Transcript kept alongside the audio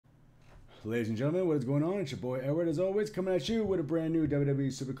Ladies and gentlemen, what is going on? It's your boy Edward, as always, coming at you with a brand new WWE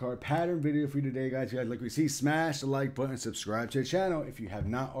Supercard pattern video for you today, guys. If you guys like what you see, smash the like button, subscribe to the channel if you have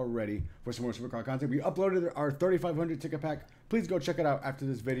not already for some more Supercard content. We uploaded our 3,500 ticket pack. Please go check it out after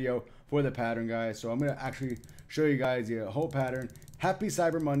this video for the pattern, guys. So I'm going to actually show you guys the whole pattern. Happy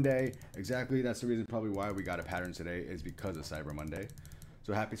Cyber Monday. Exactly, that's the reason probably why we got a pattern today is because of Cyber Monday.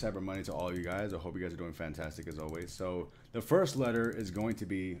 So happy Cyber Monday to all of you guys. I hope you guys are doing fantastic as always. So the first letter is going to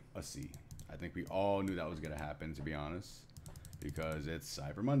be a C. I think we all knew that was going to happen, to be honest, because it's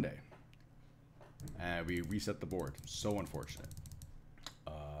Cyber Monday. And we reset the board. So unfortunate.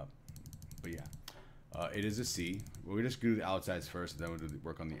 But yeah, it is a C. We'll just do the outsides first, and then we'll do the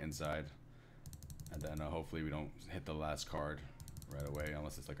work on the inside. And then hopefully we don't hit the last card right away,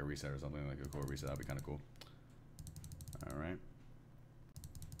 unless it's like a reset or something, like a cool reset. That'd be kind of cool. All right.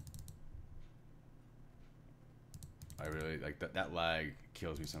 I really like that. That lag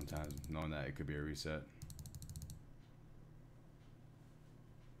kills me sometimes, knowing that it could be a reset.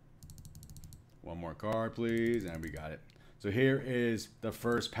 One more card, please, and we got it. So here is the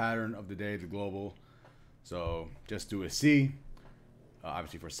first pattern of the day, the global. So just do a C,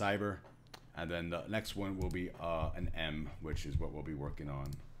 obviously for cyber, and then the next one will be an M, which is what we'll be working on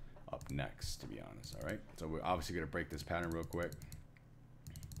up next, to be honest. All right. So we're obviously gonna break this pattern real quick.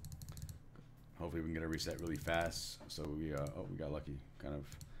 Hopefully we can get a reset really fast. So we we got lucky, kind of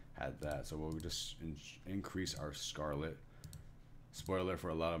had that. So we'll just increase our Scarlet. Spoiler for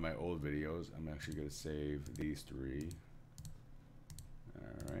a lot of my old videos, I'm actually gonna save these three.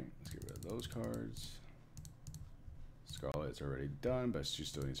 All right, let's get rid of those cards. Scarlet's already done, but she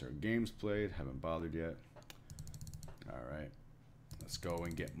still needs her games played. Haven't bothered yet. All right, let's go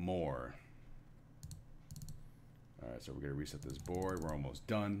and get more. All right, so we're gonna reset this board. We're almost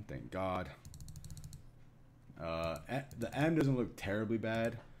done, thank God. The M doesn't look terribly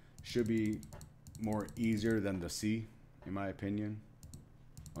bad. Should be more easier than the C, in my opinion.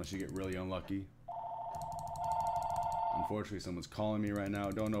 Unless you get really unlucky. Unfortunately, someone's calling me right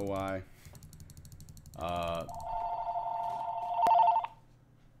now. Don't know why.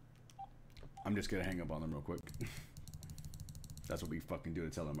 I'm just gonna hang up on them real quick. That's what we fucking do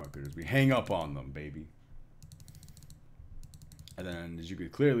to telemarketers. We hang up on them, baby. And then, as you can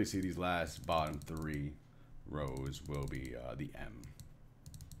clearly see, these last bottom three rows will be the M.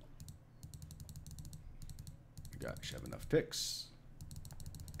 Should have enough picks.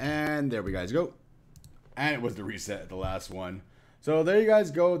 And there we guys go. And it was the reset at the last one. So there you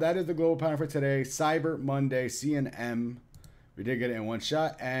guys go. That is the global pattern for today. Cyber Monday, C and M. We did get it in one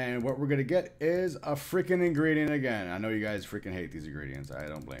shot. And what we're going to get is a freaking ingredient again. I know you guys freaking hate these ingredients. I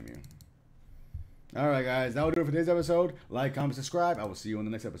don't blame you. Alright guys, that will do it for today's episode. Like, comment, subscribe. I will see you on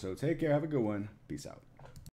the next episode. Take care. Have a good one. Peace out.